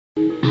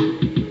Can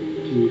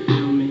you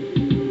feel me?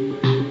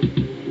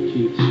 Can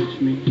you touch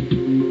me?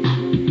 Can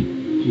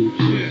you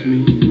trust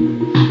me?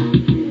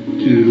 Can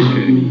you love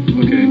me?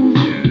 Okay,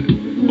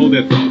 yeah. Hold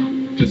that thought.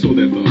 Just hold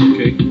that thought,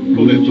 okay?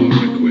 Hold that thought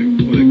right quick.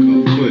 Hold that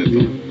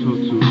thought. Talk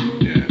to me.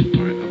 Yeah,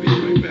 alright, I'll be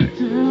right back.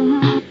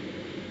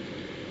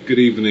 Good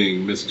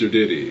evening, Mr.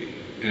 Diddy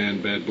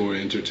and Bad Boy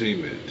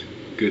Entertainment.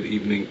 Good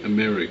evening,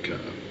 America.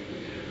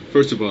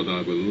 First of all,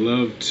 I would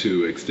love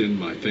to extend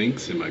my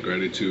thanks and my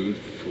gratitude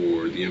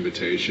for the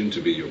invitation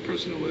to be your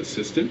personal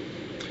assistant.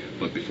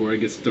 But before I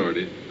get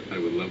started, I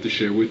would love to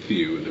share with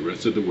you and the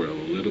rest of the world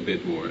a little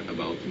bit more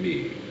about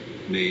me.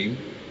 Name,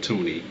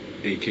 Tony,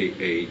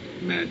 aka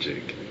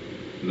Magic.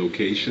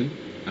 Location,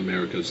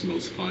 America's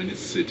most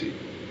finest city,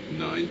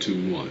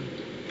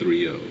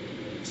 92130,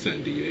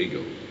 San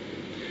Diego.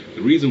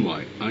 The reason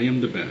why I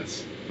am the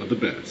best of the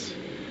best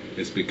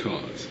is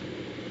because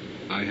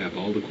I have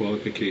all the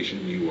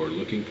qualification you are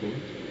looking for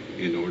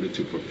in order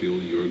to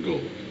fulfill your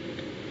goal.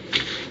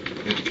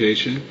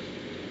 Education,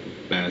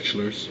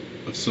 Bachelor's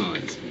of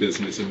Science,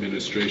 Business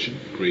Administration,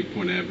 grade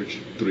point average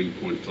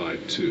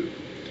 3.52.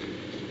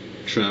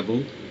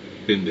 Travel,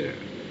 been there.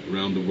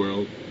 Around the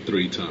world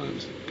 3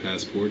 times.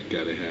 Passport,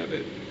 gotta have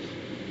it.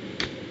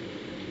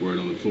 Word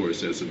on the floor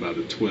says about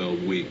a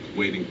 12-week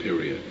waiting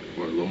period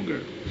or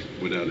longer,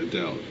 without a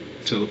doubt.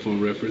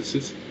 Telephone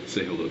references,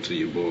 say hello to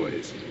your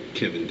boys.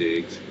 Kevin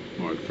Diggs,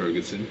 Mark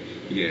Ferguson,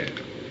 yeah,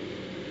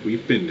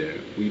 we've been there,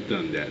 we've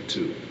done that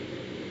too.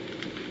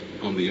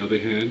 On the other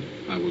hand,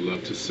 I would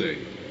love to say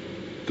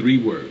 3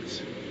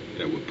 words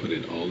that would put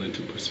it all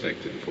into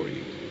perspective for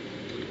you.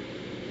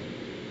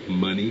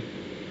 Money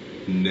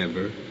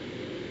never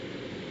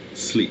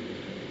sleep.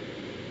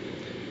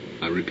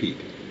 I repeat,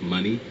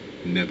 money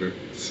never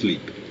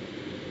sleep.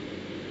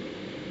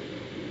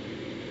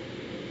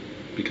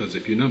 Because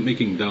if you're not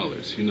making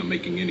dollars, you're not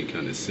making any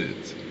kind of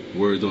sense.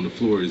 Word on the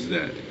floor is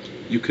that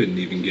you couldn't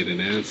even get an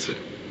answer.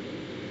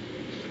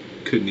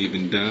 Couldn't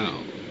even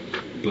dial.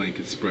 Blank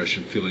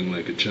expression, feeling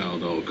like a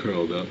child all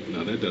curled up.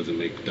 Now that doesn't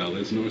make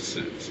dollars nor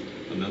cents.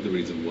 Another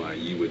reason why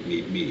you would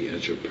need me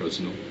as your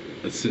personal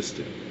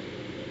assistant.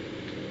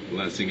 The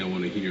last thing I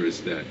want to hear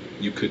is that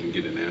you couldn't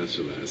get an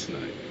answer last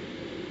night.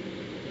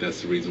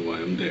 That's the reason why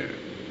I'm there.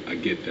 I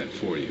get that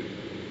for you.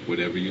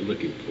 Whatever you're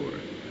looking for,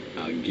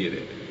 I'll get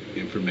it.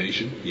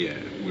 Information? Yeah,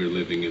 we're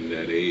living in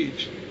that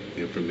age.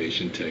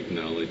 Information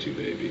technology,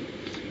 baby.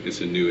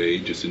 It's a new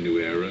age, it's a new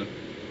era.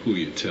 Who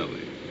you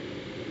telling?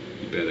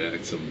 You better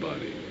ask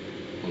somebody.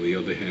 On the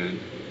other hand,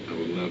 I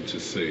would love to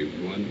say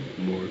one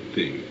more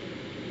thing.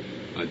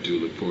 I do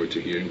look forward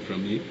to hearing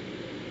from you.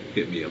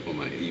 Hit me up on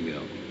my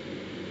email.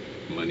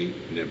 Money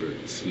Never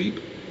Sleep,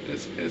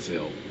 that's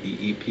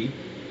SLEEP,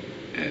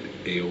 at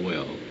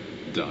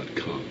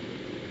AOL.com.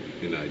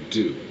 And I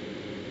do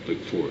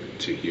look forward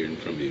to hearing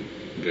from you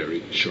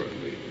very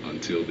shortly.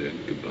 Until then,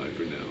 goodbye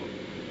for now.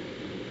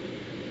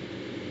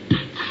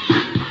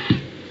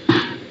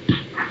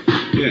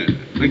 Yeah,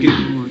 I give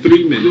you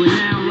 3 minutes,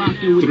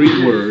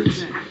 3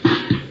 words.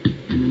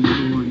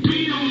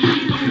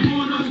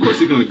 Of course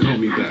you're going to call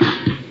me back.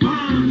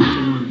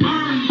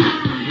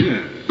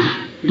 Yeah,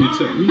 who you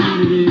tell? You know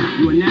what it is.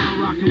 You are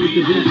now rocking with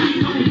the best.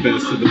 The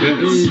best of the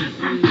best.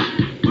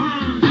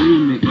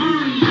 Remix.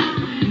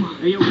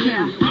 Hey, yo,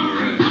 yeah.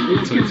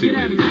 Alright, talk to you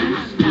later,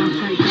 guys.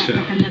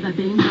 Ciao.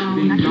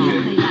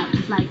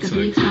 Like a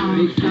big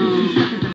song.